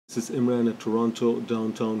This is Imran at Toronto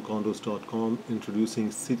downtowncondos.com introducing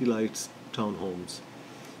CityLights Townhomes.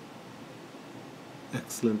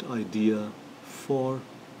 Excellent idea for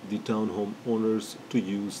the townhome owners to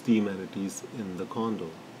use the amenities in the condo.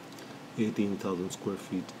 18,000 square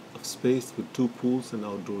feet of space with 2 pools and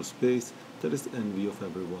outdoor space that is envy of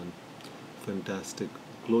everyone. Fantastic,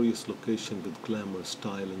 glorious location with glamour,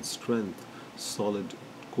 style and strength. Solid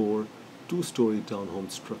core 2-story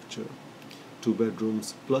townhome structure. 2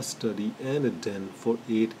 bedrooms plus study and a den for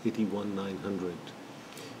 $881,900.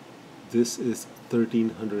 This is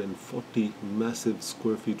 1,340 massive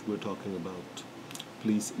square feet we're talking about.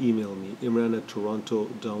 Please email me Imran at Toronto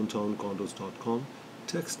downtowncondos.com.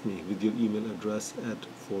 Text me with your email address at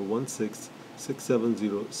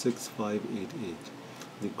 416-670-6588.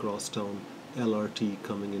 The Crosstown LRT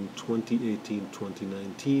coming in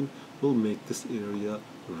 2018-2019 will make this area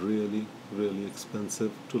really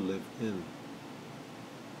expensive to live in.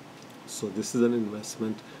 So this is an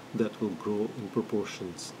investment that will grow in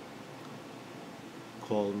proportions.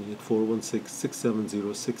 Call me at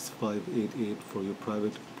 416-670-6588 for your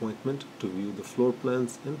private appointment to view the floor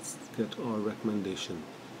plans and get our recommendation.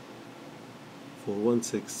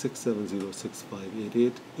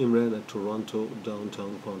 416-670-6588. Imran at Toronto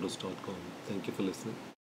downtowncondos.com. Thank you for listening.